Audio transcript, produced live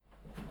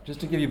Just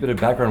to give you a bit of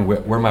background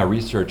where my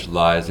research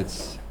lies,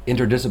 it's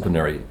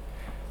interdisciplinary.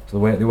 So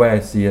the way I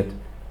see it,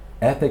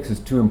 ethics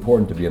is too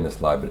important to be in this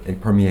slide, but it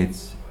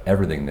permeates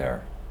everything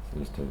there. So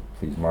just to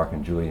please Mark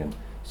and Julian.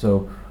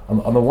 So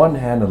on the one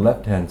hand, the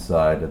left-hand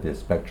side of the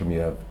spectrum, you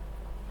have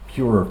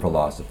pure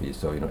philosophy.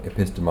 So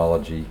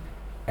epistemology,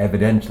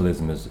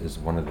 evidentialism is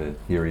one of the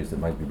theories that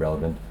might be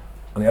relevant.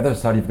 On the other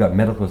side, you've got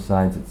medical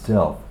science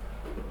itself.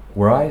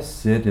 Where I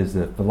sit is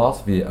the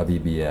philosophy of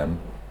EBM.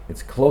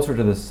 It's closer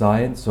to the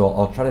science, so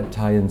I'll try to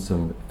tie in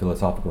some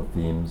philosophical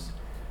themes.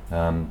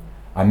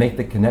 I make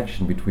the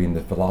connection between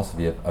the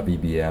philosophy of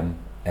EBM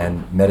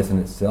and medicine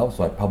itself,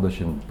 so I publish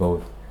in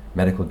both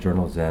medical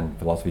journals and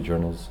philosophy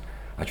journals.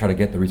 I try to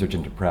get the research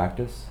into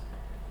practice.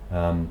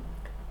 I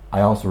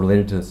also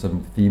related to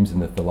some themes in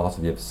the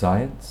philosophy of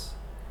science.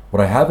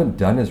 What I haven't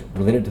done is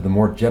related to the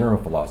more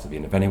general philosophy,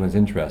 and if anyone's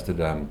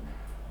interested,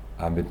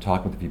 I've been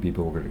talking with a few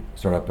people. We're going to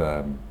start up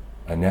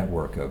a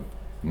network of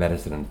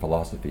medicine and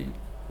philosophy,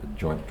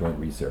 joint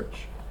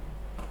research.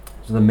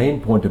 So the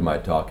main point of my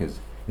talk is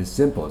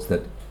simple. It's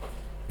that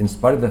in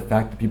spite of the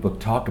fact that people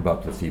talk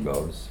about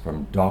placebos,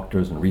 from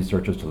doctors and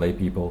researchers to lay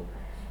people,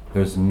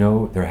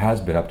 there has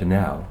been up to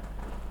now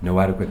no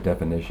adequate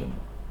definition.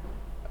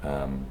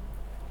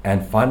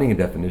 And finding a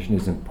definition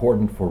is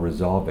important for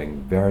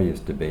resolving various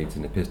debates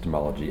in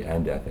epistemology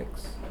and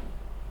ethics.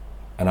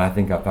 And I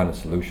think I found a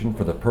solution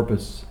for the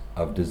purpose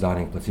of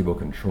designing placebo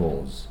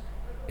controls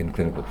in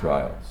clinical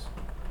trials.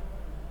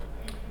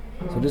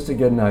 So just to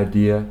get an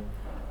idea,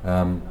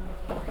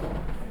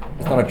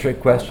 it's not a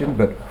trick question,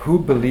 but who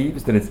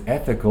believes that it's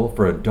ethical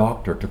for a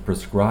doctor to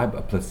prescribe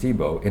a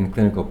placebo in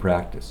clinical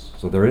practice?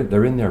 So they're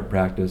in their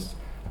practice,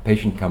 a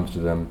patient comes to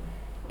them,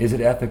 is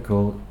it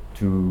ethical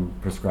to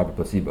prescribe a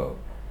placebo?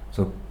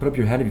 So put up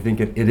your hand if you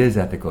think it is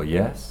ethical,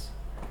 yes.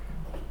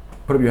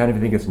 Put up your hand if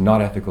you think it's not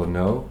ethical,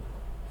 no.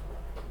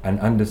 And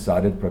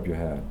undecided, put up your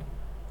hand.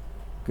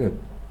 Good.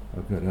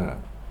 Oh, good.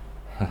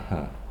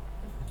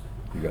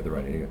 You got the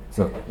right answer.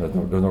 So there's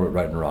no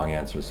right and wrong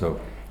answer. So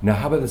now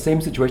how about the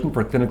same situation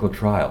for clinical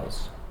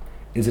trials?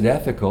 Is it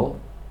ethical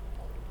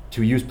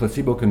to use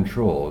placebo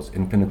controls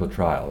in clinical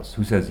trials?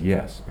 Who says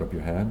yes? Put up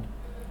your hand.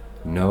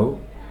 No.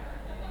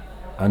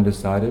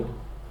 Undecided.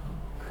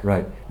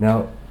 Right.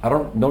 Now, you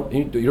don't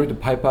need to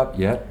pipe up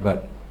yet,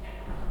 but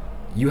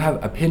you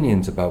have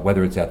opinions about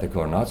whether it's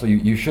ethical or not, so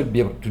you should be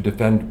able to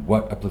defend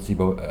what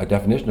a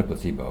definition of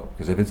placebo,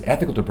 because if it's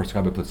ethical to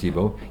prescribe a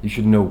placebo, you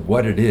should know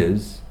what it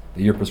is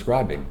that you're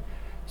prescribing.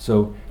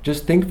 So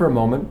just think for a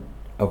moment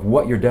of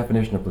what your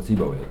definition of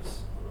placebo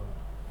is.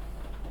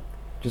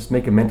 Just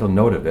make a mental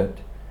note of it,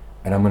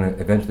 and I'm going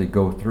to eventually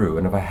go through,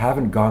 and if I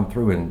haven't gone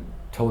through and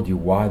told you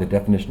why the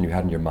definition you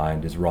had in your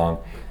mind is wrong,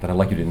 then I'd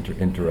like you to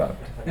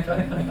interrupt.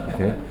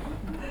 Okay?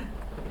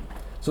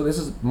 So this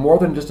is more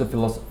than just a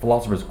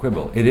philosopher's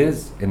quibble. It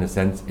is, in a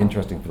sense,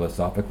 interesting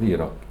philosophically.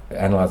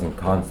 Analyzing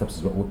concepts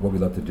is what we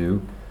love to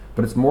do.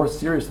 But it's more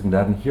serious than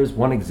that, and here's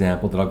one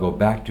example that I'll go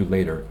back to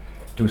later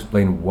to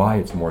explain why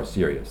it's more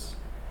serious.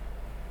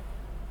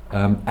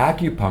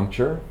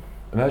 Acupuncture.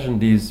 Imagine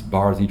these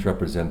bars each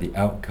represent the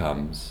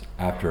outcomes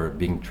after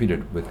being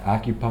treated with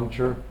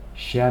acupuncture,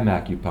 sham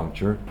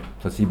acupuncture,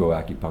 placebo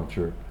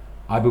acupuncture,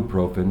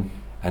 ibuprofen,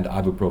 and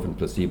ibuprofen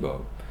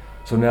placebo.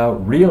 So now,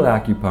 real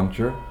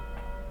acupuncture.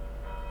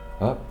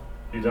 Oh,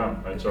 you're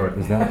done. I'm sorry.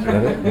 Is that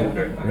it?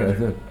 Yeah,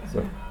 that's it.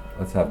 So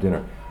let's have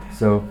dinner.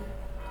 So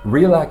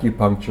real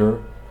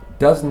acupuncture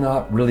does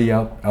not really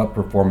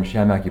outperform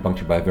sham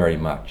acupuncture by very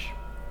much.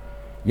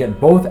 Yet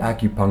both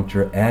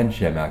acupuncture and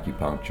sham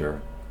acupuncture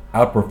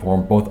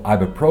outperform both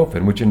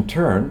ibuprofen, which in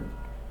turn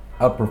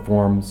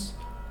outperforms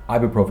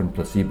ibuprofen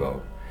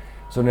placebo.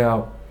 So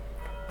now,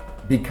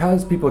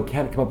 because people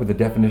can't come up with a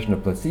definition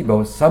of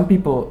placebo, some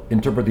people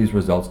interpret these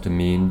results to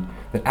mean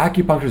that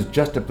acupuncture is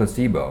just a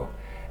placebo.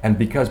 And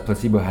because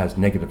placebo has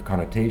negative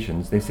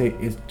connotations, they say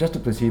it's just a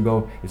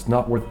placebo, it's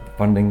not worth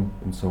funding,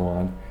 and so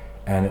on,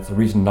 and it's a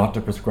reason not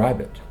to prescribe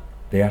it.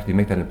 They actually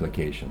make that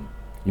implication.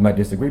 You might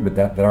disagree, but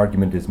that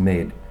argument is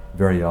made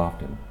very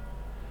often.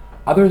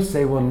 Others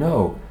say, well,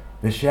 no,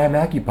 the sham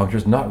acupuncture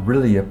is not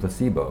really a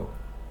placebo.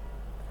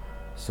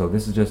 So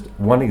this is just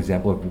one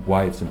example of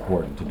why it's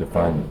important to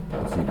define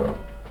placebo.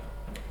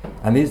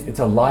 And it's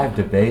a live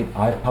debate.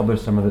 I've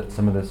published some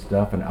of this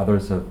stuff, and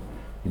others have,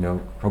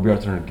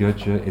 Probiertz and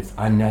Goethe. It's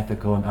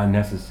unethical and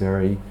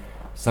unnecessary.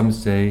 Some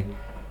say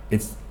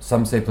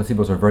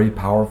placebos are very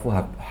powerful,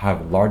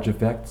 have large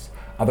effects.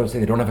 Others say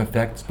they don't have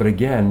effects. But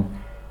again,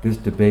 this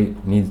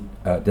debate needs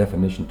a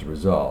definition to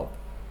resolve.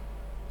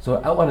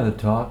 So outline of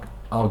the talk,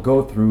 I'll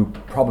go through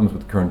problems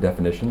with current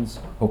definitions.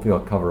 Hopefully I'll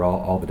cover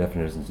all the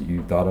definitions that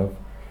you thought of.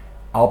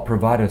 I'll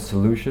provide a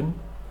solution,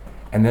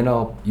 and then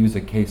I'll use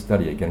a case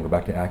study, again, go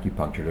back to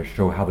acupuncture to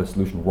show how the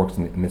solution works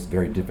in this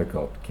very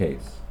difficult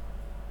case.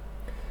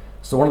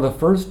 So one of the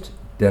first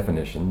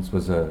definitions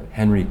was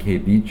Henry K.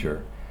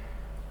 Beecher,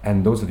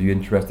 and those of you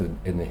interested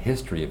in the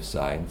history of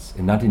science,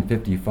 in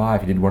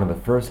 1955 he did one of the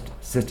first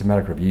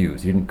systematic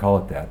reviews. He didn't call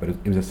it that, but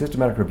it was a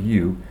systematic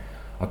review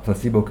of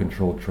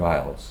placebo-controlled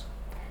trials.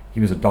 He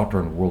was a doctor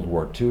in World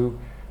War II,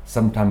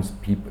 sometimes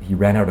he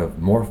ran out of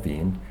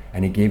morphine,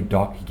 and he gave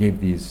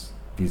these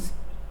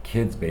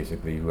kids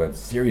basically who had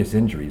serious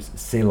injuries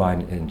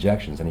saline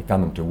injections, and he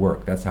found them to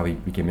work. That's how he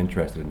became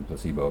interested in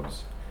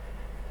placebos.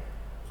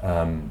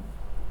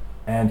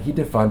 And he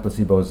defined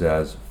placebos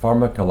as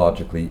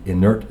pharmacologically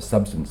inert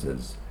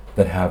substances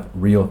that have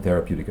real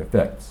therapeutic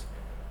effects.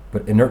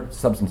 But inert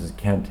substances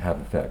can't have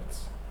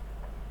effects.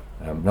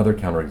 Another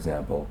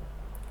counterexample,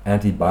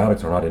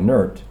 antibiotics are not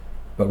inert,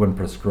 but when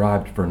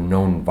prescribed for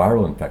known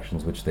viral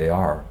infections, which they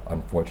are,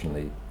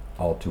 unfortunately,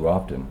 all too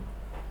often,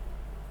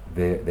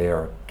 they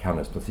are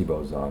counted as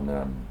placebos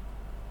on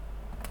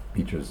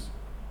Beecher's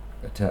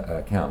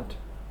account.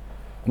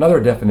 Another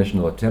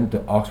definitional attempt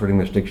to Oxford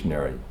English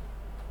Dictionary,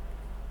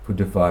 who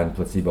defined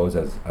placebos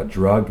as a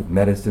drug,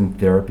 medicine,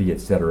 therapy,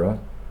 etc.,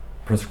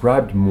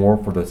 prescribed more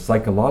for the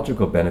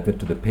psychological benefit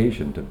to the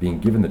patient of being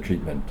given the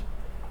treatment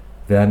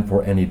than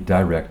for any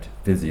direct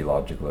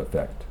physiological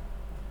effect.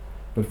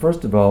 But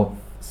first of all,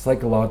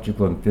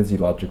 psychological and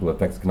physiological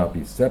effects cannot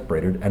be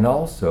separated, and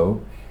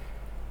also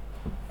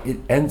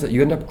you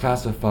end up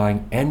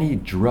classifying any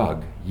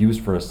drug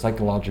used for a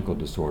psychological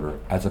disorder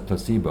as a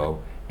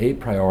placebo a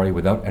priori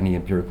without any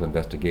empirical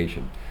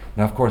investigation.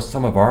 Now, of course,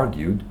 some have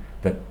argued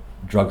that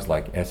drugs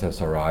like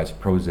SSRIs,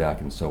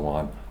 Prozac, and so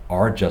on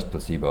are just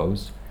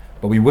placebos,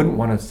 but we wouldn't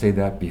want to say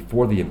that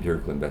before the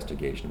empirical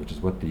investigation, which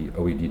is what the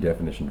OED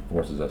definition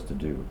forces us to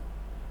do.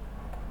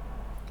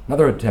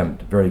 Another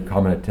attempt, very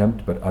common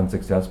attempt, but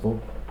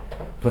unsuccessful.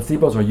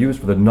 Placebos are used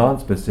for the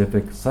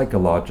non-specific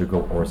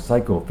psychological or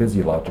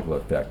psychophysiological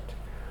effect,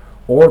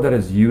 or that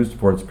is used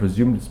for its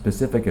presumed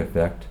specific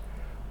effect,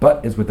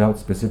 but is without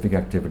specific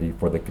activity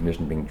for the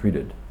condition being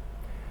treated.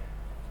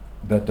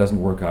 That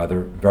doesn't work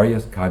either.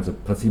 Various kinds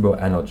of placebo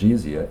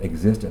analgesia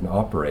exist and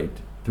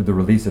operate through the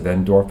release of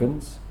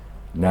endorphins,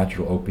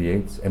 natural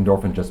opiates.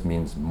 Endorphin just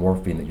means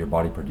morphine that your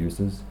body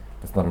produces.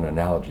 That's not an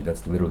analogy,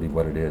 that's literally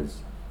what it is.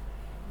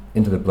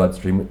 Into the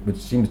bloodstream, which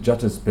seems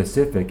just as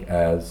specific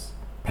as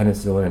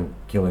penicillin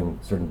killing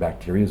certain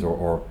bacteria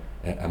or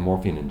a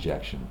morphine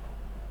injection.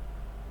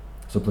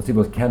 So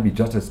placebos can be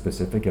just as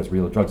specific as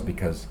real drugs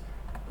because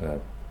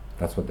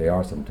that's what they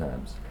are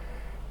sometimes.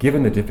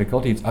 Given the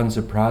difficulty, it's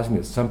unsurprising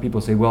that some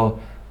people say, well,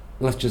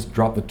 let's just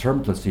drop the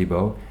term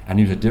placebo and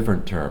use a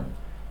different term.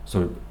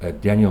 So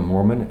Daniel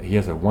Moorman, he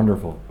has a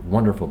wonderful,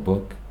 wonderful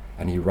book,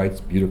 and he writes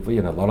beautifully,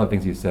 and a lot of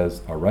things he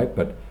says are right,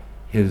 but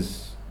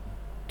his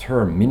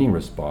term meaning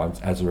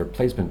response as a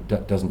replacement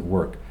doesn't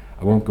work.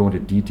 I won't go into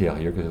detail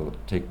here because it'll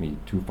take me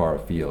too far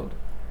afield.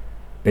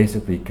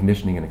 Basically,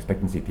 conditioning and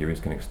expectancy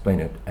theories can explain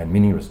it, and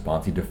meaning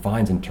response he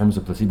defines in terms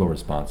of placebo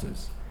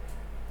responses.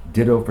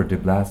 Ditto for de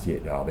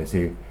Blassier et al. They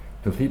say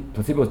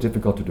placebo is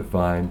difficult to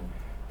define,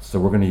 so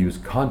we're going to use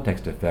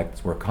context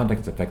effects, where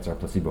context effects are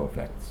placebo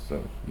effects.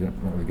 So you're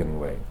not really getting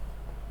away.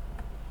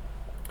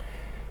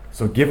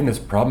 So given this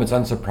problem, it's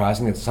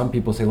unsurprising that some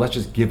people say, let's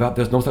just give up.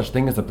 There's no such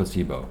thing as a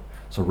placebo.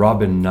 So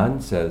Robin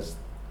Nunn says,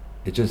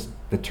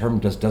 the term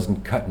just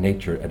doesn't cut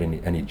nature at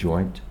any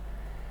joint.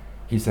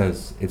 He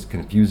says it's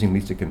confusing,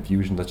 leads to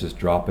confusion, let's just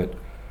drop it.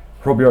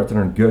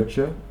 Probiertson and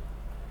Goethe,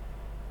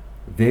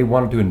 they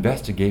wanted to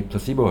investigate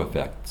placebo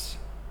effects.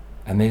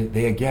 And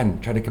they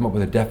again tried to come up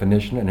with a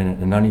definition, and in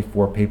a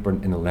 94 paper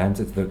in the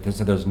Lancet, they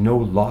said there's no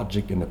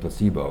logic in the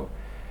placebo.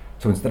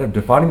 So instead of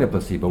defining the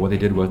placebo, what they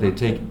did was they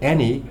take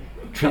any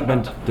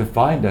treatment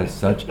defined as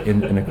such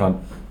in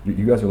a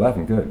you guys are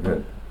laughing,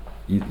 good.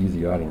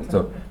 Easy audience.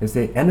 So they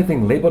say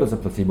anything labeled as a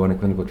placebo in a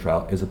clinical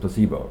trial is a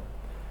placebo.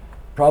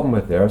 Problem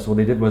with there, so what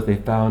they did was they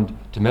found,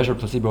 to measure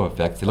placebo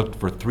effects, they looked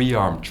for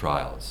 3-arm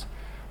trials,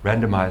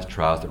 randomized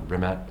trials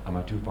that am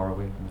I too far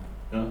away from it?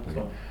 Yeah,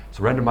 okay.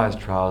 So randomized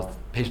trials,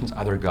 patients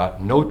either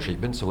got no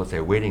treatment, so let's say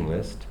a waiting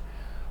list,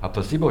 a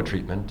placebo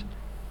treatment,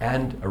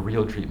 and a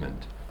real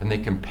treatment. Then they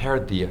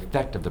compared the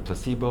effect of the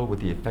placebo with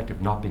the effect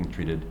of not being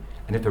treated,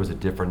 and if there was a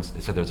difference,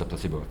 they said there's a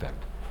placebo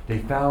effect. They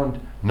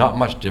found not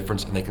much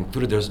difference, and they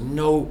concluded there's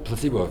no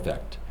placebo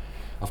effect.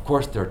 Of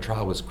course, their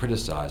trial was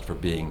criticized for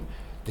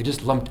they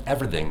just lumped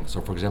everything. So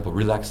for example,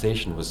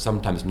 relaxation was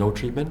sometimes no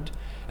treatment,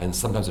 and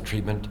sometimes a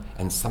treatment,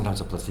 and sometimes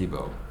a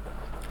placebo.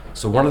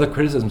 So one of the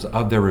criticisms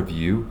of their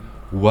review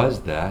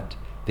was that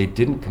they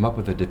didn't come up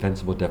with a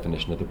defensible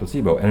definition of the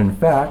placebo. And in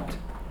fact,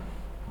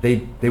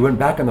 they went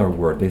back on their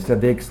word. They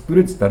said they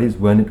excluded studies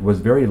when it was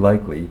very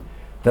likely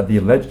that the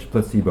alleged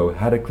placebo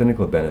had a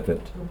clinical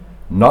benefit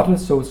not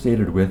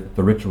associated with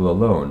the ritual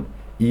alone,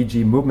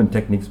 e.g. movement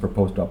techniques for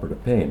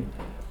post-operative pain.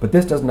 But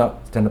this does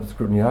not stand up to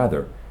scrutiny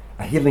either.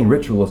 A healing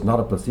ritual is not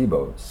a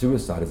placebo.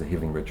 Suicide is a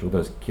healing ritual.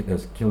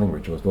 There's killing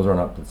rituals. Those are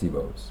not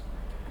placebos.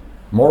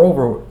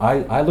 Moreover,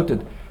 I looked at,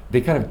 they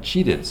kind of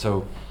cheated.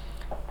 So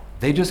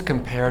they just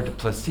compared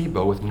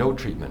placebo with no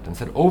treatment and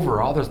said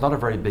overall there's not a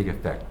very big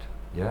effect.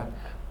 Yeah?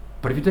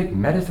 But if you take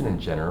medicine in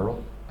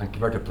general and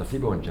compare it to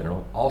placebo in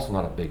general, also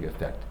not a big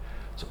effect.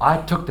 So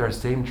I took their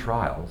same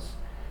trials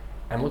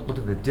and looked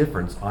at the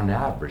difference on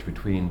average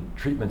between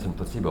treatments and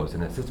placebos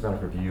in a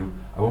systematic review.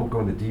 I won't go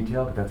into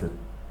detail because that's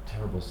a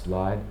terrible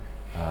slide,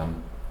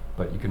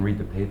 but you can read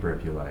the paper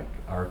if you like.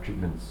 Our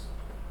treatments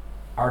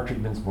are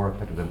treatments more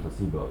effective than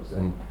placebos?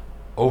 And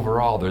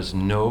overall, there's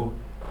no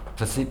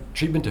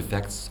treatment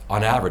effects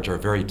on average are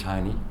very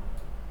tiny,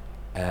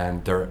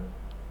 and their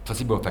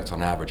placebo effects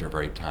on average are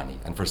very tiny.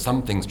 And for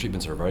some things,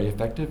 treatments are very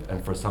effective,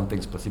 and for some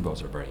things,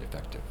 placebos are very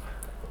effective.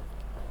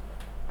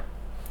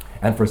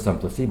 And for some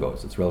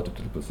placebos, it's relative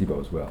to the placebo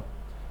as well.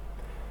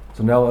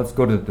 So now let's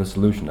go to the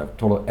solution of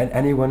total. And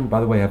anyone, by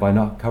the way, have I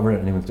not covered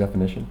anyone's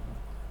definition?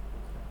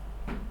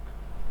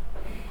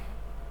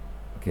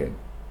 Okay,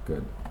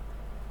 good.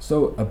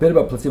 So a bit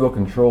about placebo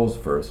controls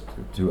first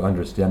to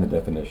understand the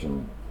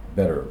definition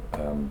better.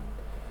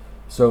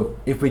 So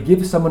if we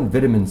give someone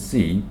vitamin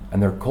C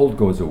and their cold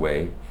goes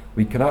away,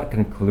 we cannot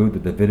conclude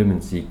that the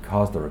vitamin C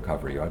caused the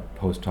recovery, right?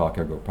 Post hoc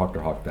ergo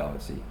propter hoc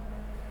fallacy.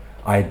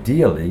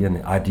 Ideally, in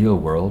the ideal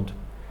world,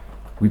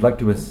 we'd like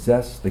to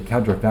assess the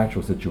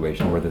counterfactual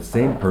situation where the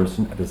same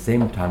person at the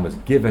same time was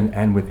given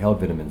and withheld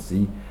vitamin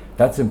C.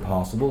 That's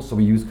impossible, so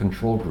we use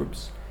control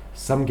groups.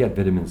 Some get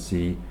vitamin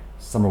C,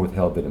 some are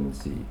withheld vitamin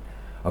C.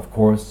 Of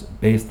course,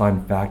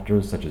 baseline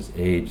factors such as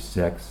age,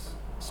 sex,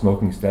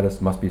 smoking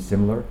status must be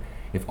similar.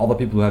 If all the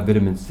people who have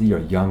vitamin C are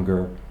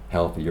younger,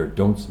 healthier,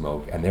 don't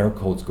smoke, and their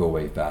colds go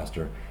away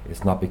faster,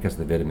 it's not because of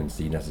the vitamin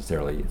C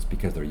necessarily, it's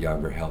because they're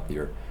younger,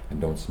 healthier, and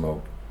don't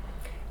smoke.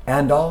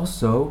 And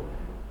also,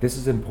 this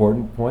is an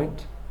important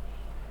point,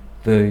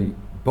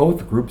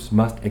 both groups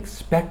must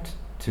expect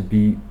to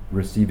be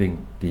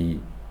receiving the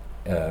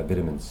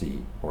vitamin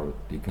C or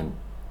the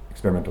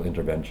experimental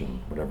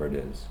intervention, whatever it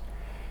is.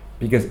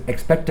 Because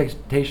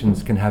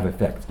expectations can have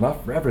effects,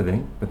 not for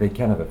everything, but they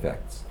can have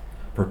effects.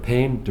 For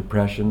pain,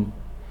 depression,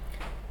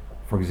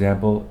 for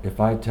example, if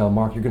I tell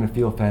Mark you're going to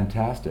feel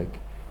fantastic,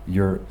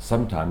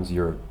 sometimes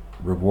your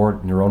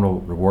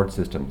neuronal reward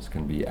systems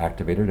can be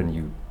activated and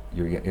you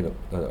get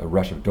a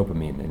rush of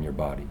dopamine in your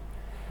body.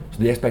 So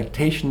the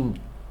expectation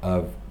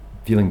of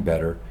feeling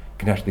better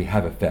can actually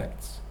have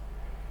effects.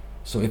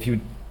 So if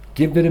you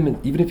give vitamin,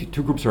 even if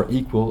two groups are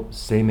equal,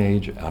 same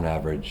age on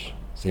average,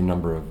 same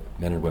number of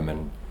men and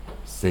women,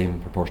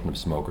 same proportion of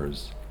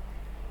smokers,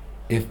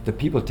 if the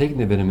people taking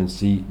the vitamin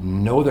C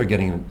know they're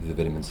getting the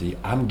vitamin C,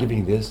 I'm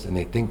giving this and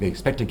they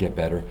expect to get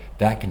better,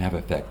 that can have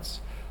effects.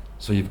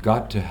 So you've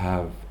got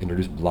to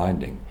introduce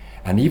blinding.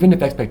 And even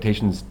if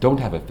expectations don't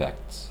have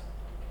effects,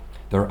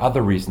 there are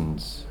other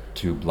reasons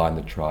to blind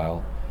the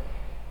trial.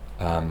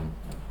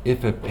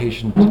 If a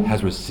patient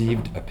has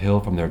received a pill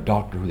from their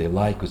doctor who they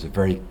like, who's a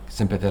very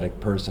sympathetic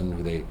person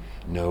who they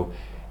know,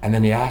 and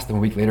then they ask them a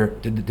week later,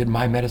 did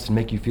my medicine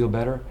make you feel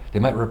better? They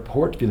might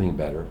report feeling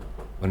better,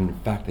 when in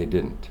fact they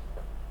didn't.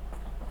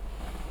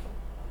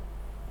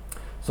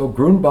 So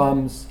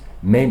Grünbaum's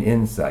main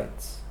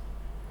insights.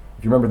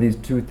 If you remember these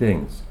two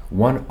things.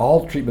 One,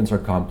 all treatments are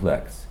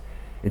complex.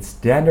 It's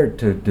standard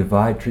to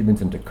divide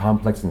treatments into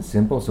complex and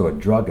simple. So a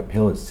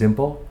pill is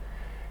simple.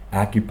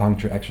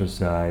 Acupuncture,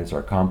 exercise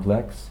are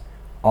complex.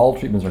 All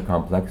treatments are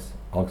complex.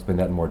 I'll explain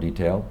that in more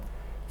detail.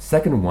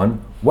 Second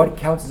one, what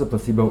counts as a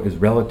placebo is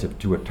relative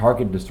to a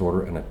target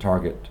disorder and a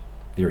target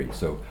theory.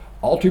 So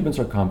all treatments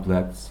are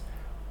complex.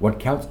 What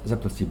counts as a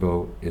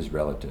placebo is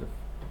relative.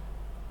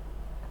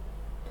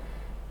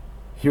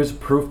 Here's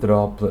proof that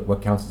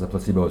what counts as a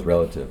placebo is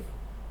relative.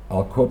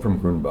 I'll quote from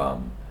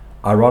Grünbaum.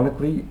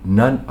 Ironically,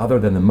 none other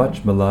than the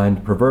much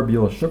maligned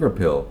proverbial sugar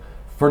pill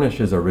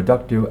furnishes a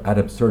reductio ad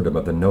absurdum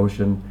of the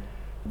notion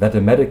that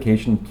a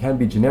medication can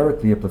be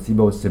generically a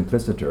placebo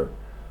simpliciter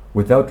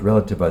without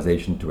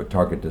relativization to a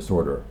target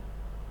disorder.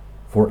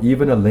 For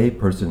even a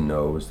layperson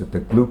knows that the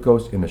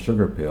glucose in a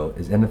sugar pill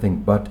is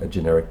anything but a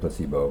generic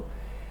placebo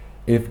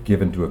if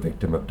given to a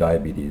victim of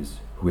diabetes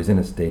who is in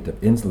a state of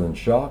insulin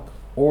shock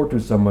or to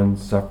someone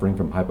suffering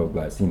from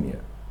hypoglycemia.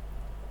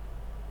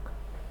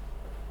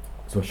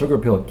 So a sugar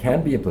pill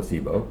can be a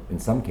placebo in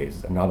some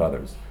cases and not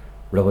others,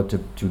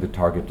 relative to the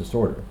target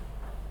disorder.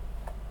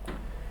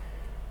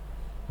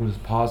 We'll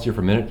just pause here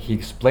for a minute. He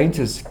explains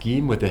his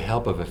scheme with the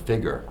help of a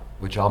figure,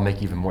 which I'll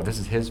make even more. This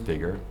is his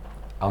figure.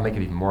 I'll make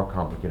it even more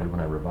complicated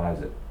when I revise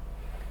it.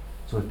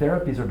 So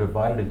therapies are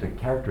divided into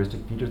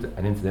characteristic features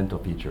and incidental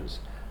features.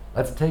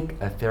 Let's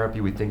take a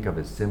therapy we think of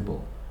as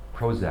simple,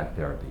 Prozac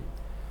therapy.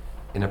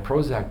 In a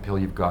Prozac pill,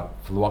 you've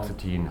got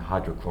fluoxetine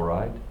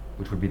hydrochloride,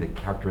 which would be the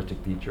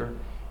characteristic feature.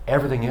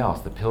 Everything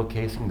else, the pill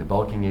casing, the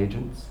bulking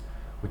agents,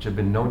 which have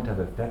been known to have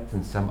effects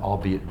in some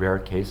albeit rare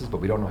cases, but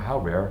we don't know how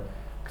rare,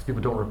 because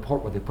people don't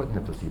report what they put in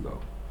the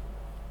placebo.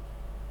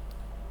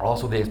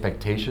 Also the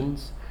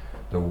expectations,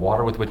 the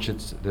water with which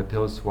the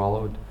pill is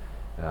swallowed,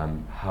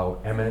 how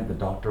eminent the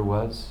doctor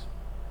was,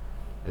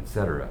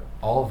 etc.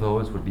 All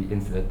those would be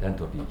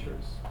incidental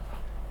features.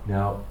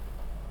 Now,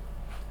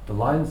 the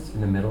lines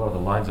in the middle are the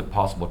lines of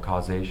possible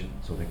causation.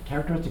 So the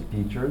characteristic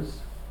features,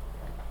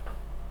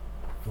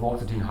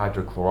 fluoxetine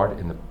hydrochloride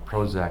in the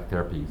Prozac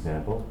therapy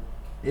example,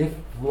 if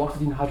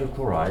fluoxetine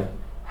hydrochloride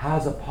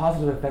has a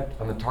positive effect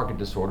on the target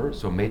disorder,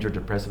 so major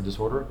depressive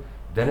disorder,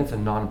 then it's a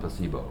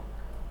non-placebo.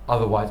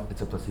 Otherwise,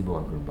 it's a placebo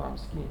in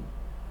Grünbaum's scheme.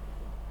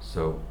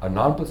 So a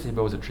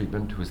non-placebo is a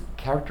treatment whose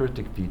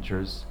characteristic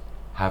features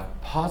have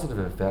positive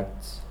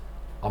effects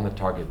on the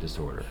target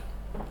disorder.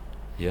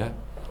 Yeah?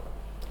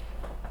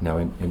 Now,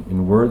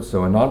 in words,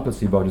 so a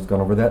non-placebo, I've just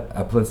gone over that.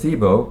 A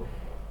placebo,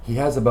 he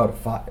has about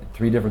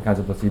three different kinds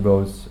of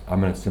placebos.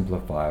 I'm going to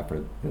simplify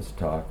for this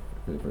talk.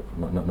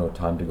 No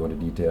time to go into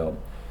detail.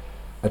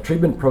 A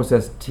treatment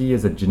process T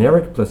is a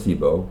generic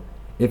placebo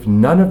if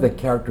none of the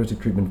characteristic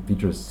treatment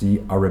features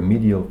C are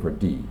remedial for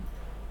D.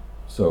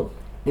 So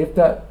if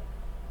that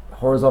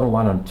horizontal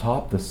line on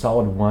top, the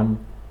solid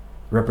one,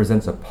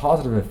 represents a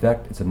positive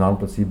effect, it's a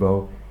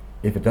non-placebo.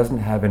 If it doesn't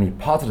have any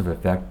positive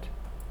effect,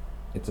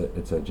 it's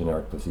a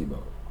generic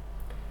placebo.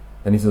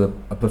 Then he says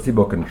a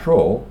placebo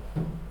control.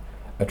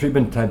 A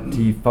treatment type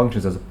T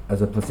functions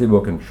as a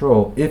placebo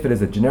control if it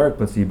is a generic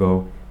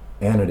placebo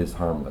and it is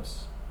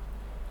harmless.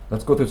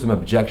 Let's go through some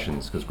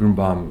objections, because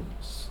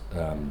Grünbaum's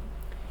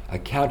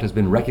account has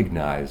been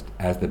recognized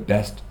as the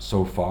best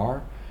so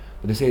far.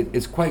 But they say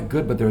it's quite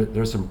good, but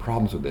there are some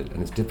problems with it,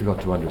 and it's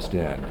difficult to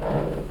understand.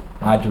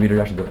 I had to read it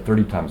actually about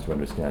 30 times to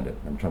understand it.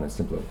 I'm trying to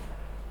simplify.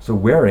 So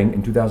Waring,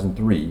 in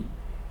 2003,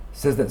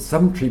 says that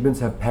some treatments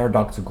have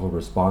paradoxical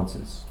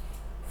responses.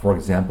 For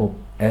example,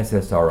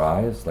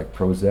 SSRIs, like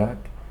Prozac,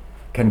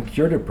 can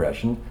cure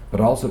depression, but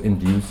also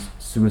induce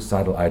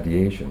suicidal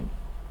ideation.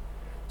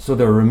 So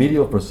they're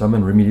remedial for some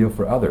and remedial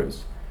for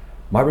others.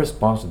 My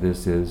response to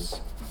this is,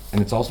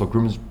 and it's also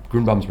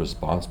Grünbaum's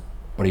response,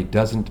 but he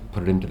doesn't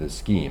put it into the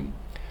scheme,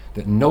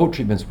 that no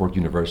treatments work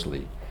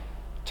universally.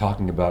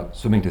 Talking about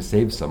swimming to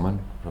save someone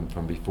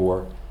from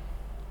before,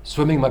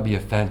 swimming might be a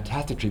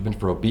fantastic treatment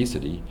for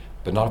obesity,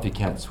 but not if you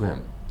can't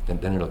swim.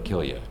 Then it'll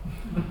kill you.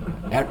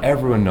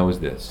 Everyone knows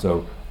this.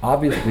 So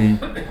obviously,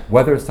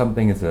 whether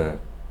something is a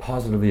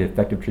positively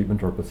effective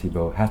treatment or a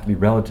placebo has to be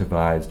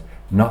relativized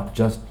not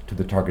just to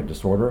the target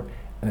disorder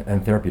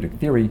and therapeutic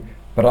theory,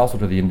 but also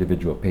to the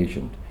individual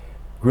patient.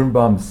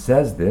 Grünbaum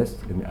says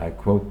this, and I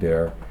quote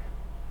there,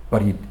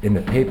 but he in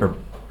the paper,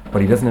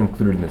 but he doesn't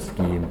include it in the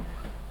scheme.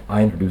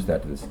 I introduced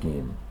that to the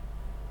scheme.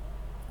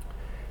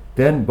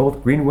 Then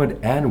both Greenwood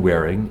and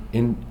Waring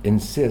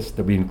insist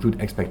that we include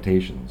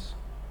expectations.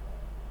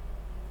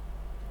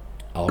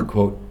 I'll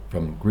quote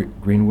from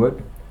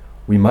Greenwood: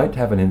 "We might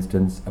have an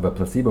instance of a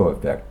placebo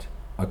effect,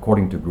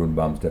 according to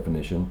Grünbaum's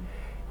definition,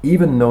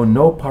 even though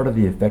no part of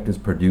the effect is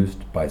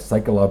produced by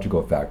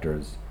psychological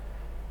factors,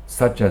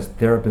 such as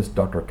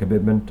therapist-doctor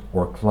commitment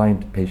or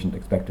client-patient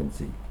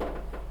expectancy."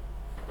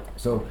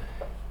 So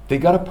they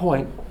got a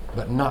point,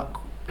 but not,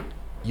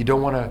 you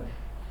don't want to,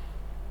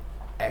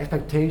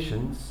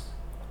 expectations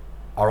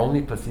are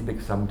only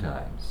placebic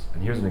sometimes.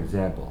 And here's an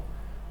example.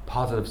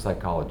 Positive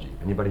psychology.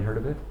 Anybody heard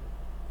of it?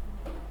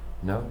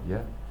 No?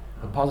 Yeah?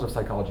 The positive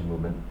psychology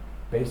movement,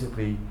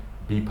 basically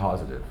be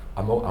positive.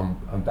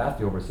 I'm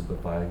vastly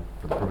oversimplifying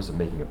for the purpose of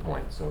making a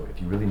point. So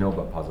if you really know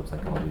about positive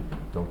psychology,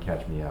 don't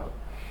catch me out.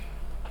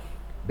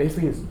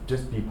 Basically, it's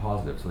just be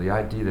positive. So the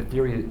idea, the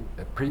theory,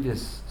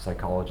 previous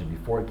psychology,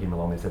 before it came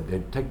along, they said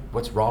they'd take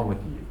what's wrong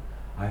with you.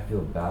 I feel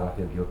bad, I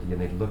feel guilty,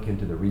 and they'd look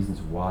into the reasons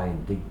why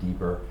and dig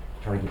deeper,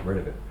 try to get rid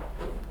of it.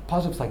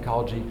 Positive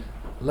psychology,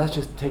 let's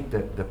just take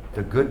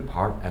the good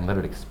part and let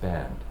it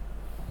expand,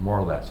 more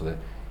or less. So that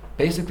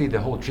basically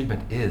the whole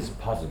treatment is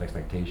positive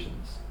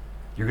expectations.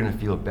 You're going to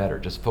feel better.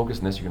 Just focus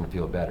on this, you're going to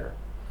feel better.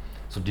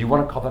 So do you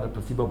want to call that a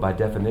placebo by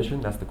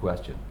definition? That's the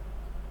question.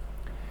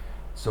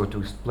 So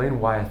to explain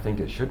why I think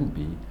it shouldn't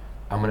be,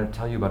 I'm going to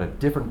tell you about a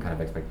different kind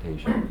of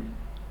expectation.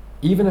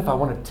 Even if I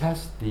want to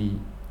test the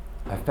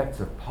effects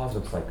of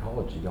positive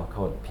psychology, I'll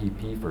call it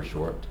PP for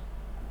short,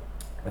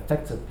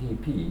 effects of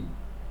PP,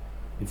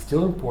 it's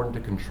still important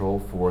to control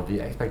for the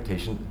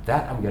expectation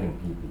that I'm getting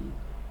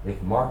PP.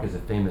 If Mark is a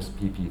famous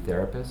PP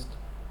therapist,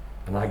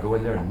 and I go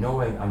in there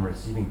knowing I'm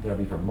receiving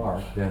therapy from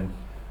Mark, then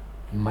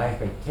my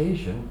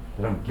expectation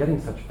that I'm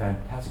getting such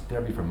fantastic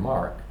therapy from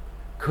Mark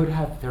could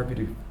have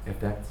therapeutic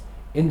effects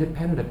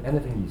independent of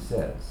anything he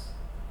says.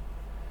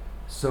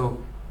 So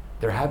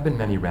there have been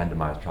many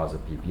randomized trials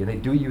of PP, and they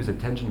do use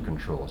attention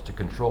controls to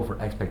control for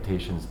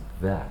expectations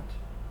that.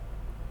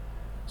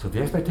 So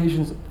the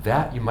expectations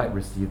that you might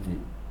receive the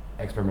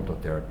experimental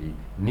therapy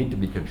need to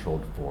be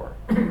controlled for.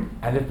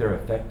 And if they're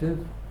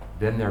effective,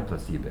 then they're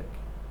placebic.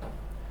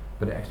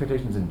 But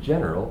expectations in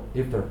general,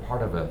 if they're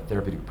part of a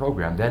therapeutic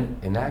program, then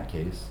in that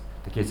case,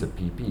 the case of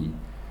PP,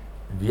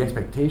 the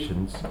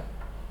expectations,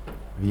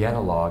 the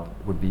analog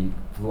would be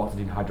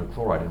fluoxetine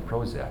hydrochloride and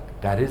Prozac.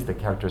 That is the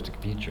characteristic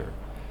feature.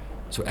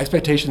 So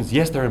expectations,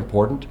 yes, they're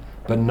important,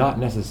 but not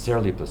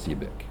necessarily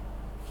placebic.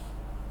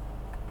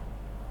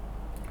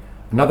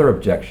 Another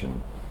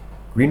objection.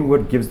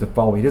 Greenwood gives the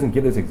following. He doesn't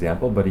give this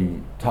example, but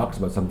he talks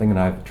about something, and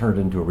I've turned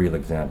it into a real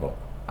example.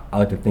 I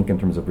like to think in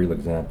terms of real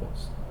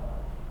examples.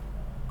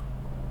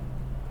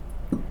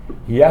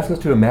 He asks us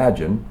to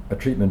imagine a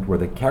treatment where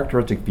the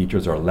characteristic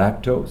features are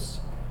lactose,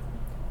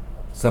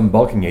 some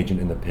bulking agent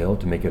in the pill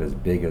to make it as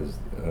big as,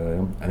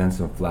 and then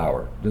some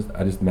flour.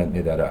 I just made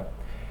that up.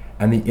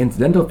 And the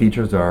incidental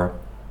features are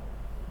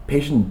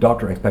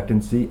patient-doctor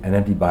expectancy and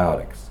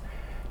antibiotics.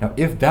 Now,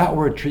 if that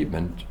were a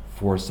treatment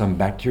for some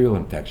bacterial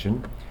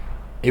infection,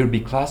 it would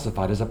be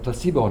classified as a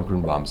placebo in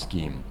Grünbaum's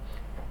scheme,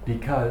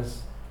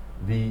 because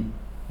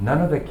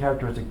none of the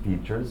characteristic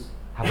features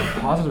have a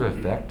positive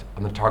effect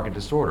on the target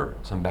disorder,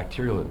 some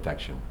bacterial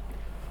infection.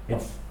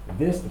 It's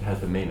this that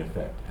has the main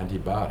effect,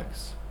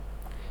 antibiotics.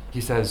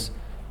 He says,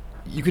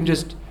 you can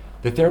just,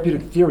 the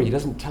therapeutic theory, he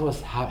doesn't tell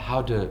us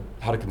how to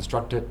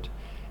construct it,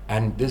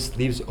 and this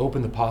leaves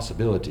open the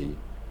possibility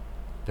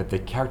that the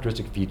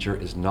characteristic feature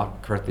is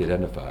not correctly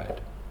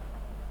identified.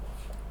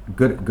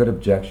 Good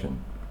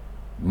objection.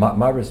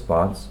 My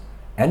response,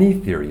 any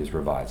theory is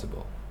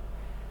revisable.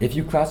 If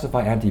you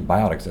classify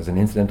antibiotics as an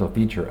incidental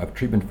feature of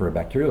treatment for a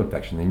bacterial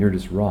infection, then you're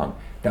just wrong.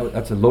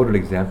 That's a loaded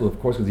example, of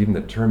course, because even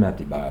the term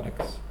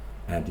antibiotics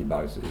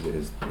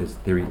is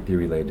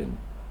theory laden.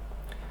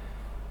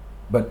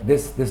 But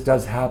this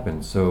does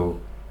happen. So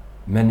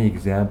many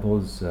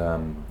examples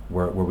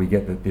where we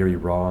get the theory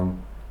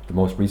wrong. The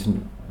most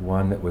recent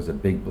one that was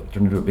turned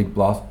into a big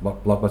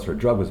blockbuster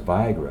drug was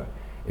Viagra.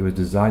 It was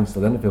designed,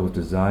 sildenafil was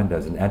designed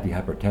as an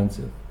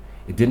antihypertensive.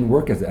 It didn't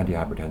work as an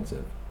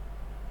antihypertensive.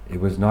 It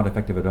was not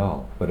effective at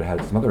all, but it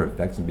had some other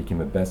effects and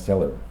became a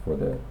bestseller for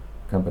the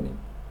company.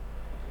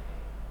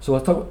 So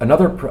let's talk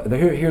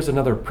here's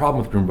another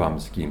problem with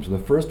Grünbaum's scheme. So the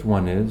first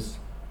one is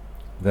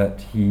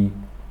that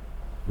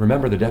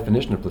remember the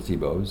definition of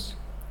placebos.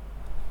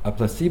 A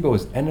placebo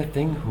is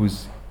anything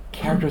whose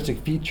characteristic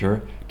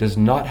feature does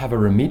not have a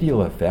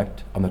remedial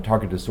effect on the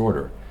target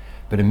disorder.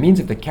 But it means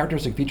if the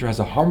characteristic feature has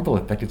a harmful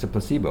effect, it's a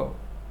placebo.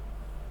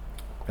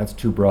 That's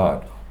too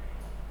broad.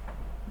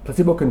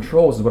 Placebo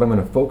controls is what I'm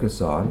going to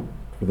focus on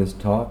for this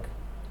talk.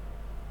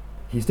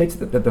 He states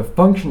that the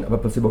function of a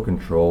placebo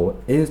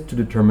control is to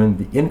determine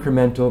the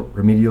incremental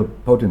remedial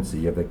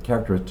potency of the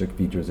characteristic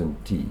features in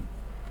T.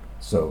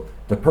 So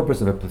the purpose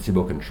of a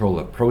placebo control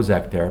of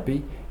Prozac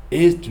therapy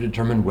is to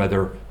determine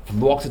whether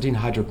fluoxetine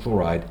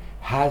hydrochloride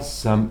has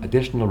some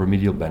additional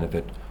remedial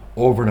benefit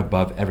over and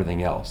above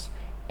everything else.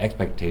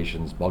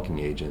 Expectations, bulking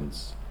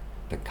agents,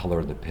 the color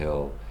of the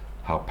pill,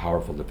 how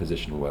powerful the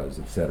physician was,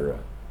 etc.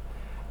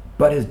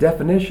 But his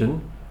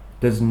definition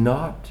does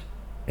not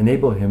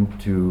enable him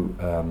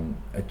to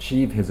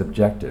achieve his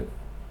objective.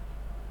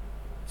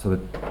 So the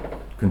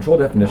control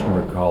definition,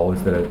 recall,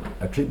 is that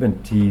a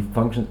treatment T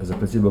functions as a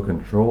placebo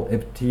control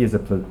if T is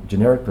a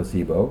generic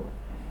placebo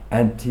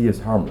and T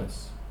is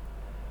harmless.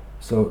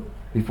 So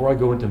before I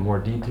go into more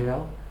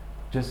detail,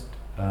 just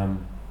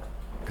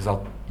because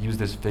I'll use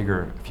this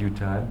figure a few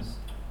times,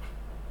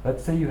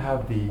 let's say you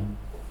have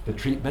the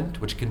treatment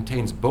which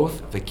contains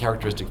both the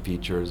characteristic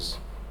features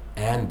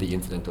and the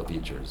incidental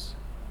features.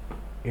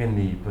 In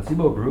the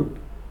placebo group,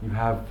 you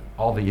have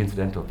all the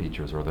incidental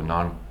features or the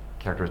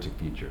non-characteristic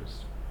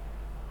features.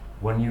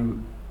 When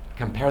you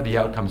compare the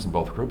outcomes in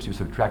both groups, you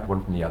subtract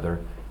one from the other,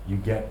 you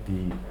get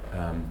the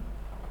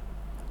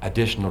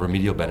additional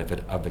remedial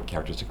benefit of the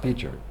characteristic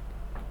feature.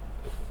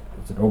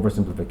 It's an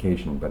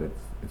oversimplification, but it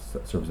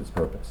serves its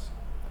purpose.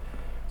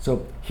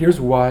 So here's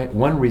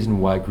one reason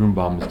why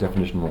Grünbaum's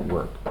definition won't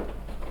work.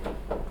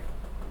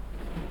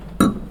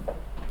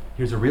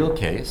 Here's a real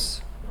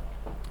case.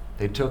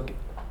 They took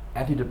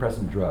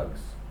antidepressant drugs.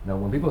 Now,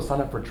 when people sign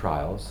up for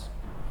trials,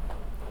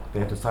 they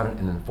have to sign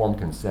an informed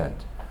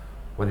consent,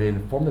 where they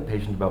inform the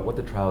patient about what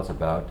the trial is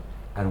about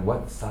and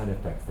what side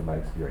effects they might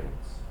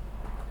experience.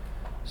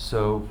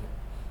 So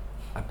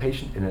a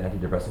patient in an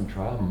antidepressant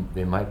trial,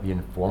 they might be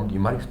informed, you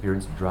might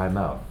experience dry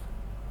mouth.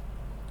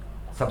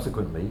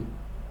 Subsequently,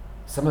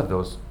 some of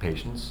those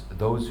patients,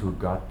 those who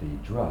got the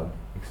drug,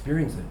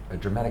 experience a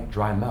dramatic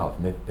dry mouth.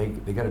 And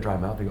they get a dry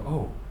mouth, they go,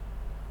 oh,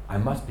 I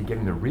must be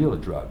getting the real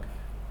drug,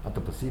 not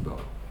the placebo.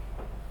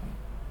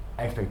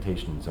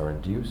 Expectations are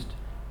induced.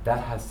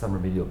 That has some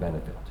remedial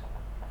benefit.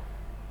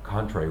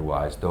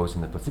 Contrary-wise, those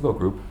in the placebo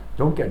group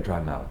don't get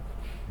dry mouth.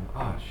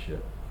 Oh,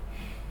 shit.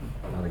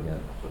 Not again.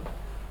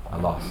 I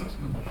lost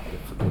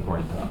the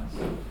coin toss.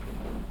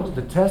 So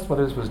to test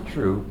whether this was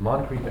true,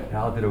 Moncrief et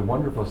al. Did a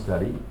wonderful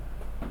study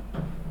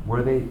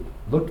where they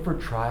looked for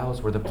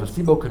trials where the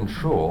placebo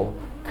control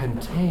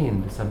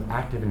contained some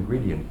active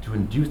ingredient to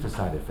induce the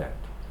side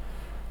effect.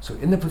 So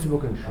in the placebo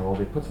control,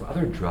 they put some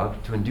other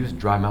drug to induce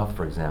dry mouth,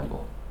 for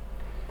example.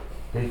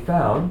 They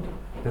found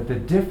that the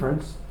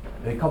difference,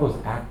 they call those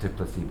active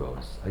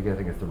placebos. Again, I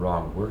think it's the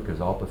wrong word because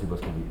all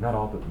placebos can be, not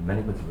all, but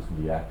many placebos can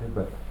be active,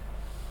 but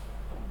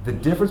the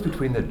difference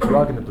between the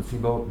drug and the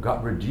placebo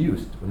got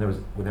reduced when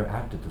there were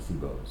active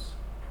placebos.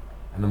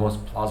 And the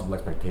most plausible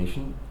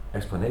explanation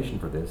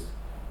for this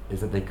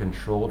is that they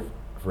controlled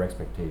for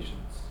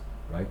expectations,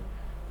 right?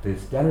 The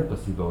standard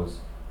placebos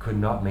could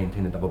not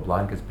maintain a double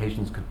blind because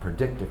patients could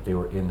predict if they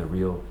were in the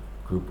real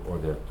group or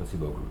the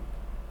placebo group.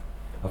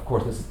 Of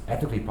course, this is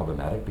ethically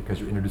problematic because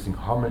you're introducing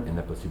harm in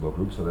the placebo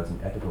group, so that's an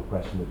ethical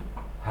question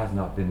that has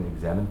not been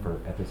examined for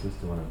ethicists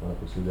who want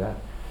to pursue that.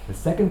 The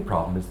second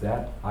problem is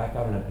that I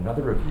found in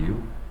another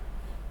review,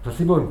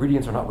 placebo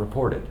ingredients are not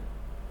reported.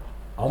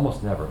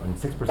 Almost never. In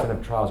 6%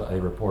 of trials are they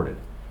reported.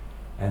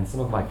 And some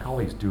of my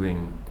colleagues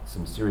doing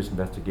some serious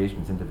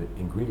investigations into the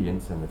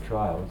ingredients in the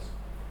trials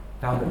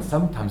found that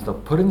sometimes they'll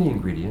put in the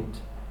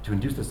ingredient to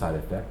induce the side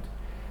effect,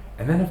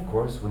 and then of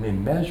course when they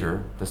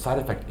measure the side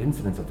effect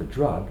incidence of the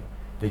drug,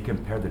 they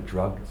compare the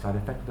drug side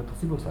effect to the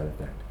placebo side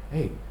effect.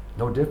 Hey,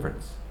 no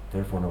difference.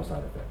 therefore no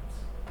side effects.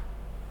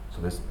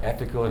 So there's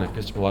ethical and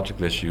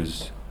epistemological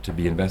issues to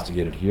be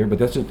investigated here, but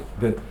that's just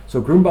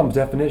so Grünbaum's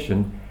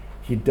definition,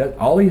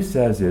 all he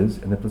says is,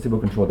 in the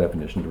placebo-controlled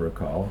definition to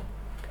recall,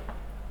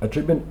 a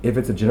treatment, if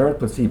it's a generic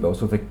placebo,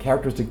 so the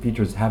characteristic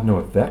features have no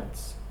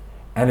effects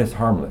and is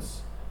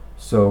harmless.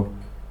 So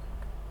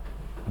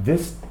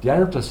this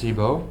standard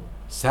placebo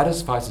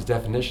satisfies his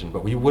definition,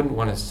 but we wouldn't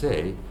want to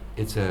say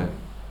it's a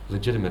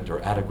legitimate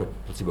or adequate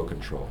placebo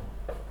control.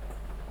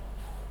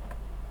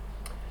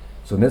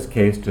 So in this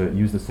case, to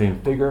use the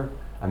same figure,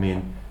 I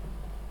mean,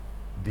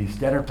 the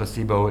standard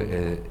placebo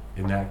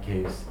in that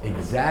case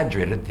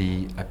exaggerated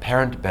the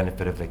apparent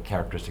benefit of the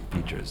characteristic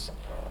features.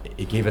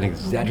 It gave an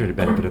exaggerated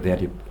benefit of the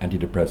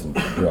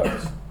antidepressant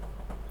drugs.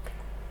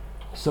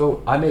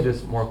 So I made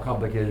this more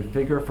complicated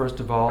figure. First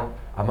of all,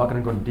 I'm not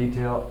going to go into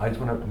detail. I just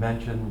want to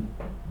mention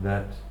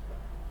that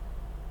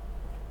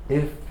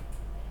if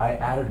I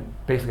added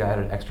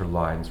extra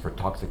lines for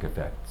toxic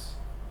effects.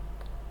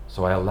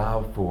 So I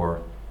allow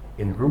for,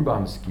 in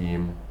Grünbaum's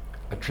scheme,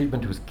 a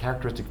treatment whose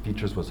characteristic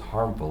features was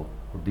harmful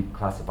would be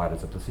classified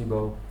as a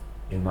placebo.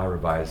 In my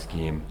revised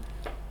scheme,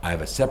 I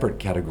have a separate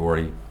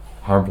category,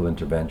 harmful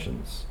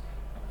interventions.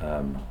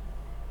 So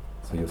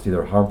you'll see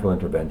there are harmful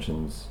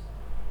interventions.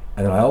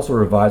 And then I also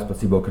revised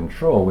placebo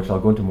control, which I'll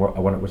go into more,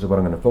 which is what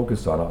I'm going to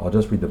focus on. I'll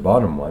just read the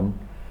bottom one.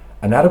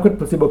 An adequate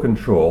placebo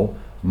control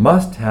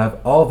must have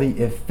all the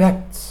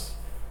effects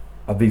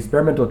of the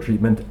experimental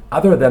treatment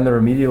other than the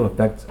remedial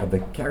effects of the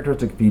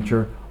characteristic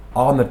feature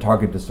on the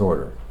target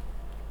disorder.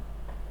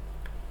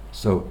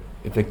 So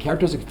if the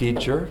characteristic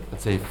feature,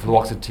 let's say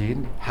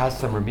fluoxetine, has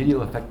some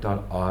remedial effect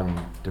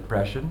on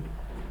depression,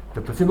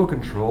 the placebo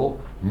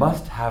control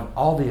must have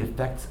all the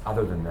effects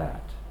other than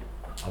that.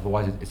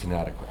 Otherwise, it's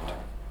inadequate.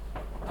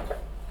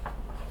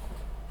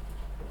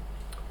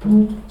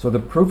 So the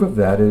proof of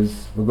that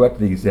is, we'll go back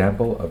to the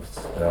example of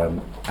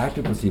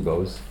active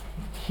placebos.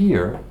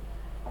 Here,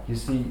 you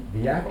see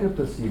the active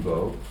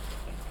placebo,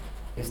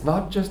 it's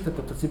not just that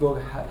the placebo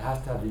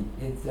has to have the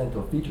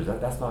incidental features,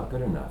 that's not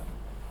good enough.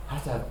 It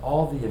has to have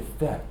all the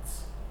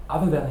effects,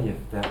 other than the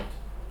effect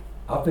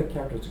of the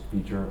characteristic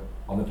feature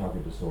on the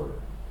target disorder.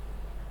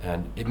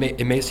 And it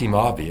may seem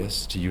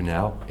obvious to you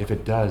now. If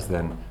it does,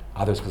 then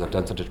others, because I've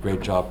done such a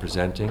great job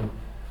presenting,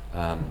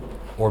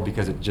 or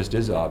because it just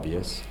is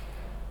obvious.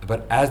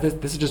 But as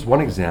this is just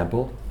one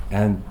example,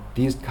 and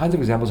these kinds of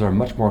examples are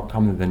much more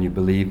common than you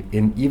believe,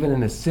 even in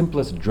the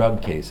simplest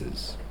drug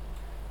cases.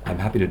 I'm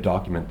happy to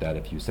document that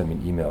if you send me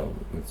an email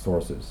with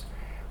sources.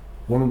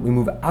 When we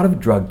move out of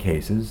drug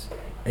cases,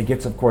 it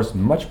gets, of course,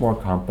 much more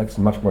complex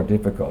and much more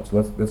difficult.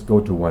 So let's go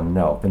to one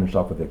now. Finish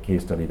off with a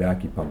case study of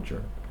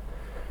acupuncture.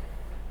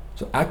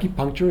 So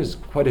acupuncture is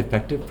quite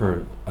effective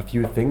for a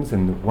few things,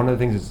 and one of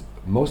the things it's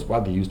most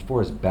widely used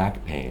for is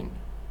back pain.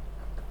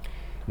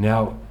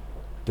 Now,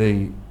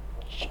 the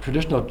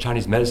traditional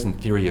Chinese medicine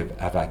theory of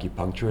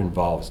acupuncture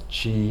involves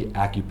qi,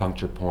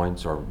 acupuncture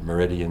points, or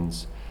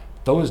meridians.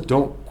 Those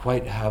don't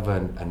quite have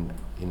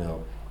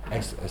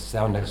a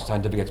sound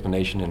scientific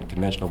explanation in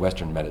conventional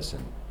Western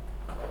medicine.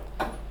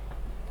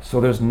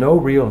 So there's no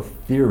real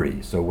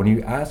theory. So when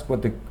you ask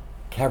what the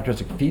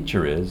characteristic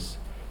feature is,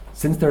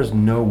 since there's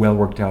no well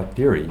worked out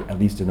theory, at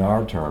least in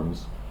our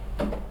terms,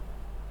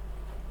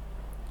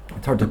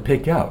 it's hard to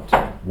pick out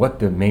what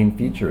the main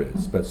feature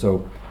is. But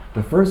so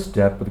the first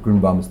step with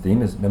Grünbaum's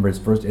theme is, remember his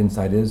first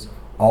insight is,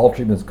 all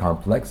treatment is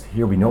complex.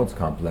 Here we know it's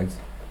complex.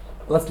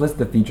 Let's list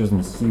the features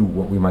and see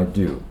what we might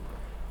do.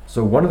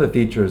 So one of the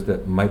features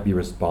that might be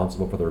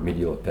responsible for the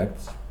remedial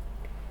effects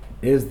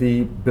is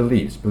the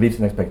beliefs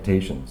and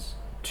expectations.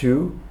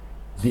 2,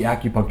 the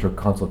acupuncture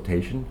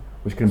consultation,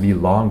 which can be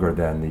longer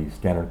than the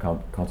standard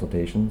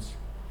consultations.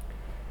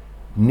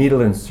 Needle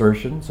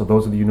insertion, so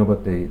those of you who know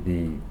about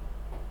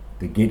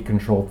the gate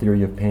control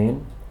theory of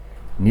pain,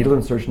 needle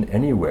insertion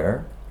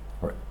anywhere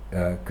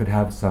could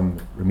have some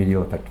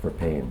remedial effect for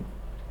pain.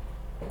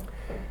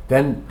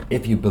 Then,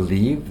 if you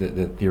believe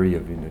the theory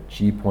of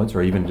chi points,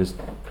 or even just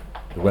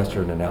the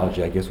Western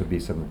analogy, I guess, would be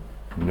some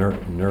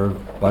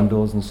nerve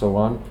bundles and so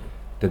on,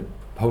 that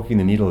poking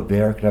the needle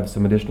there could have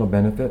some additional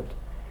benefit.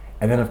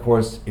 And then, of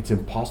course, it's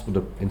impossible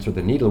to insert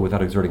the needle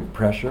without exerting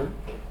pressure,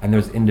 and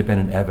there's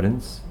independent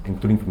evidence,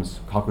 including from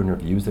Cochrane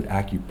reviews, that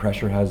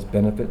acupressure has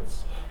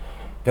benefits.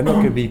 Then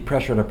there could be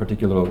pressure at a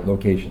particular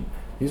location.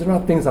 These are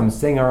not things I'm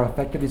saying are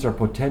effective, these are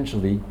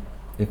potentially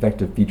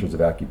effective features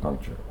of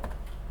acupuncture.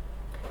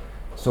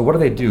 So what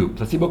do?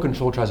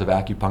 Placebo-controlled trials of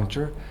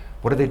acupuncture,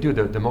 what do?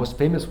 The most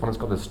famous one is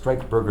called the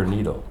Streitberger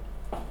needle.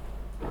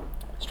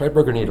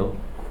 Streitberger needle,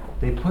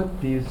 they put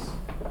these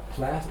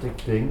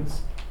plastic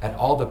things at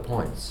all the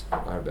points,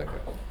 Rebecca,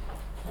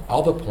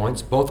 all the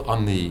points, both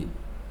on the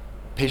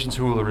patients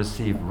who will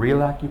receive real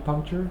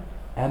acupuncture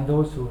and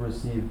those who will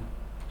receive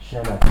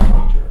sham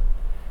acupuncture.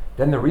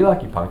 Then the real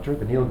acupuncture,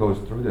 the needle goes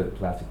through the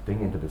plastic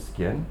thing into the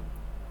skin.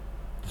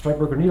 The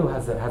Streitberger needle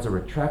has a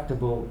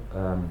retractable,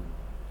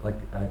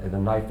 a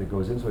knife that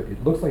goes in, so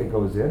it looks like it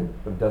goes in,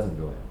 but it doesn't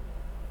go in.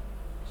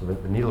 So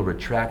the needle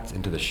retracts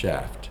into the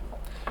shaft.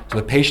 So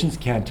the patients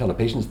can't tell. The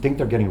patients think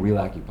they're getting real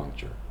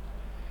acupuncture.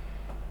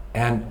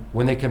 And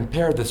when they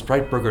compare the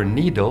Streitberger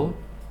needle,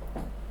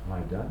 am I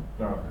done?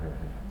 No.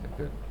 Okay,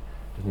 good.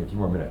 Just need a few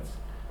more minutes.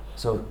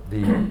 So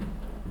they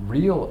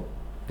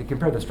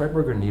compare the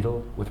Streitberger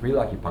needle with real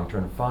acupuncture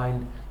and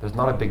find there's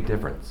not a big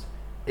difference.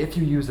 If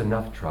you use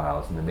enough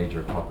trials in the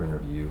major Cochrane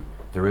review,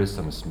 there is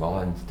some small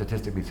and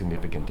statistically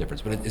significant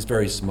difference, but it's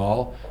very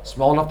small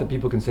enough that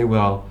people can say,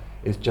 well,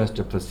 it's just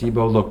a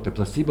placebo. Look, the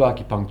placebo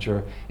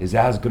acupuncture is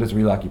as good as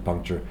real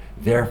acupuncture,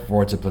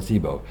 therefore it's a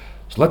placebo.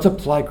 So let's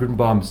apply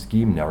Grünbaum's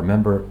scheme now.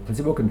 Remember,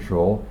 placebo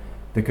control,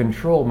 the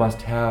control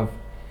must have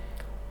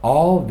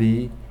all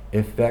the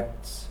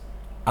effects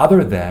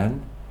other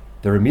than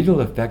the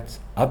remedial effects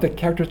of the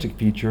characteristic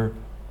feature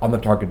on the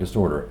target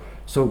disorder.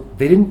 So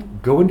they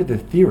didn't go into the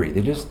theory,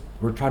 they just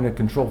were trying to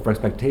control for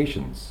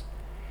expectations,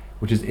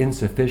 which is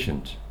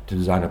insufficient to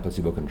design a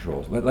placebo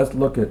control. So let's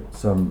look at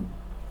some,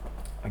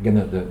 again,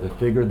 the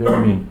figure there.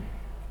 I mean,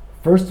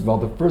 first of all,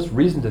 the first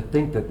reason to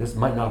think that this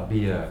might not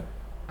be a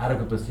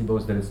adequate placebo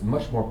is that it's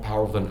much more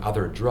powerful than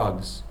other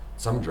drugs,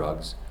 some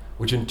drugs,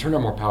 which in turn are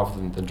more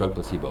powerful than drug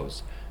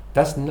placebos.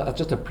 That's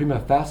just a prima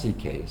facie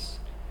case,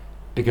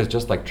 because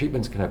just like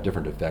treatments can have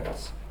different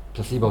effects,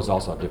 placebos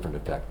also have different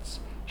effects.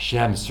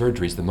 Sham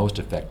surgery is the most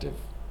effective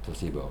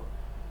placebo.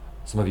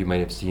 Some of you may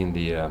have seen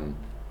the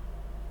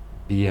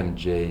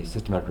BMJ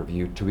systematic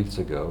review 2 weeks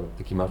ago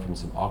that came out from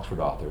some Oxford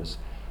authors,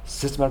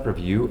 systematic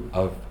review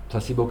of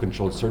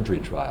placebo-controlled surgery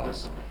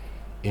trials.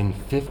 In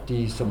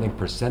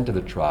 50-something% of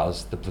the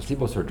trials, the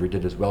placebo surgery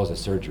did as well as the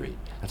surgery.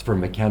 That's for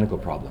mechanical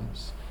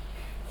problems.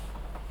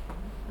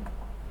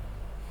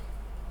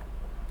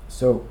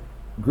 So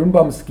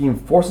Grünbaum's scheme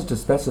forces to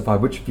specify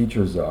which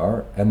features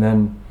are, and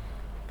then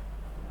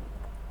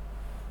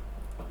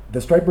the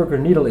Streitberger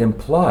needle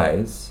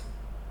implies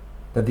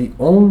that the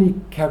only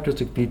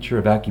characteristic feature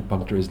of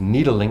acupuncture is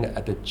needling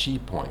at the chi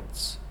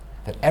points,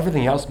 that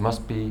everything else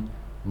must be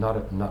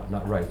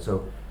not right.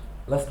 So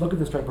let's look at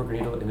the Streitberger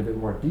needle in a bit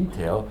more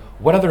detail.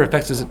 What other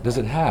effects does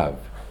it have?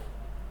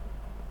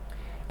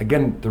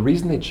 Again, the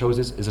reason they chose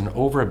this is an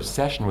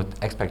over-obsession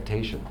with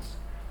expectations.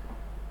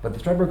 But the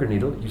Streitberger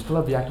needle, you still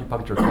have the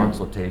acupuncture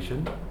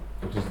consultation,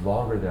 which is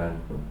longer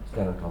than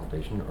standard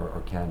consultation,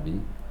 or can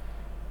be.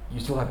 You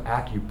still have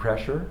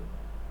acupressure,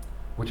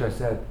 which I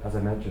said, as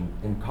I mentioned,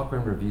 in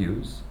Cochrane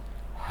reviews,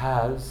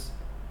 has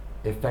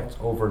effects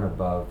over and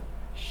above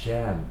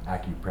sham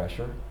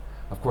acupressure.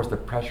 Of course, the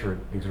pressure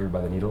exerted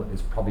by the needle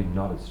is probably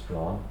not as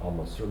strong,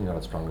 almost certainly not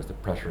as strong as the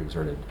pressure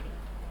exerted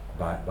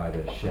by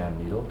the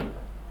sham needle.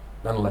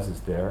 Nonetheless, it's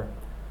there.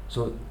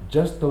 So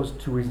just those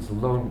two reasons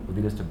alone would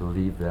lead us to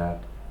believe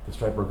that the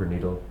Streitberger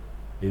needle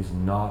is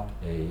not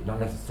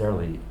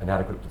necessarily an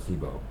adequate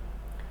placebo.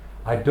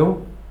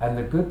 And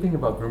the good thing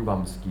about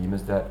Grünbaum's scheme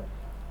is that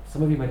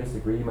some of you might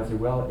disagree. You might say,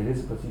 well, it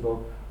is a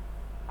placebo.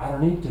 I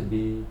don't need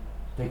to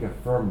take a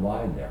firm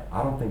line there.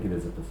 I don't think it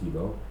is a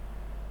placebo.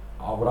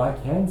 What I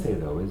can say,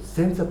 though, is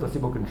since a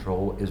placebo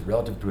control is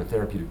relative to a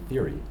therapeutic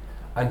theory,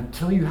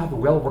 until you have a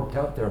well worked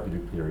out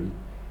therapeutic theory,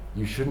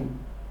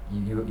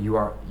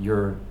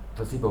 your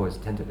placebo is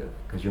tentative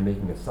because you're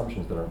making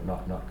assumptions that are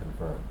not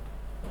confirmed.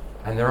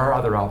 And there are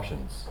other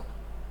options,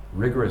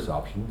 rigorous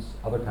options,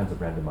 other kinds of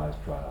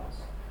randomized trials.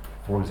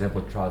 For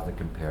example, trials that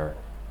compare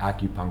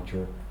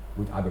acupuncture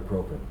with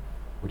ibuprofen,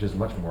 which is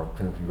much more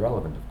clinically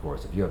relevant, of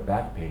course. If you have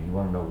back pain, you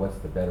want to know what's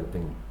the better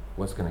thing,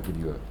 what's going to give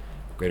you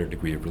a greater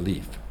degree of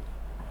relief.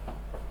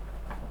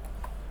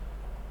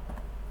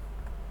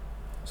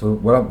 So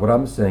what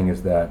I'm saying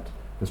is that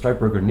the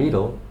Streitberger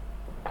needle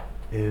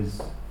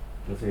is,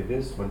 let's say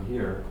this one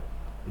here,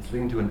 is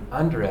leading to an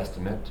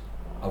underestimate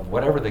of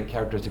whatever the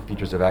characteristic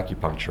features of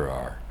acupuncture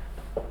are.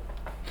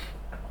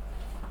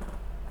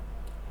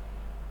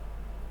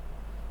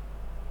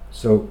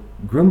 So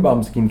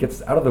Grünbaum's scheme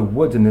gets us out of the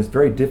woods in this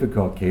very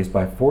difficult case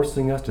by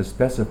forcing us to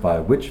specify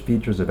which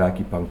features of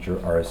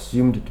acupuncture are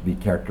assumed to be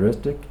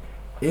characteristic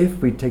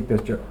if we take the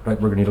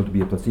Streitberger needle to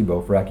be a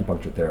placebo for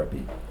acupuncture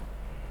therapy.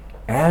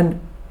 And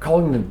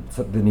calling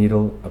the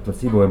needle a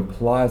placebo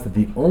implies that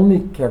the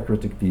only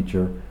characteristic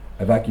feature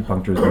of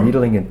acupuncture is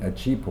needling at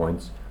chi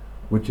points,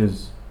 which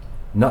is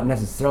not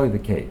necessarily the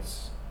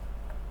case.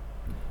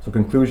 So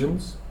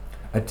conclusions.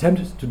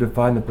 Attempts to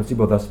define the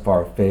placebo thus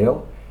far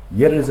fail,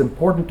 yet it is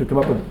important to come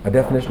up with a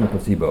definition of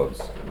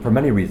placebos for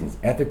many reasons,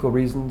 ethical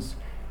reasons,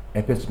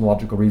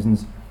 epistemological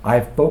reasons.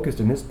 I've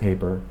focused in this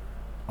paper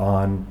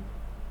on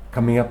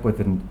coming up with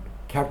a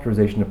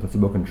characterization of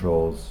placebo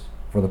controls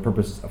for the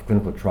purposes of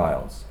clinical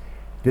trials.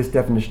 This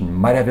definition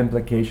might have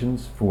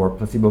implications for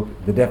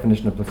the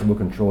definition of placebo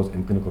controls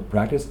in clinical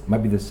practice. It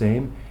might be the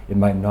same, it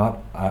might not.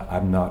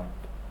 I'm not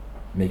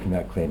making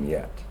that claim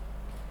yet.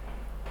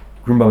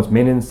 Grünbaum's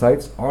main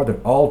insights are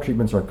that all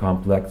treatments are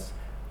complex.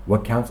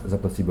 What counts as a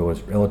placebo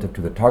is relative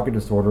to the target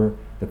disorder,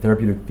 the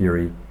therapeutic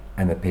theory,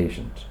 and the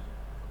patient.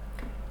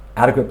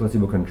 Adequate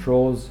placebo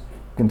controls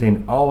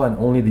contain all and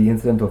only the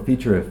incidental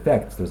feature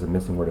effects, there's a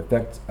missing word,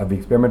 effects, of the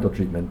experimental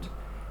treatment.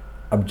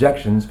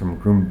 Objections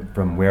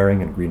from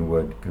Waring and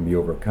Greenwood can be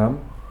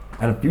overcome.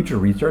 And future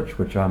research,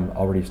 which I'm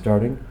already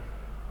starting,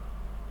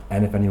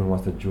 and if anyone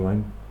wants to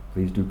join,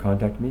 please do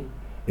contact me,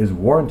 is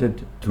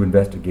warranted to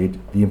investigate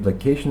the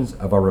implications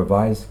of our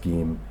revised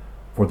scheme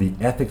for the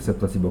ethics of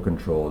placebo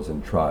controls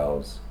in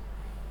trials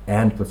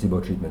and placebo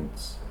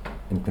treatments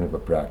in clinical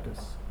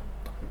practice.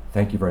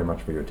 Thank you very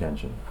much for your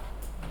attention.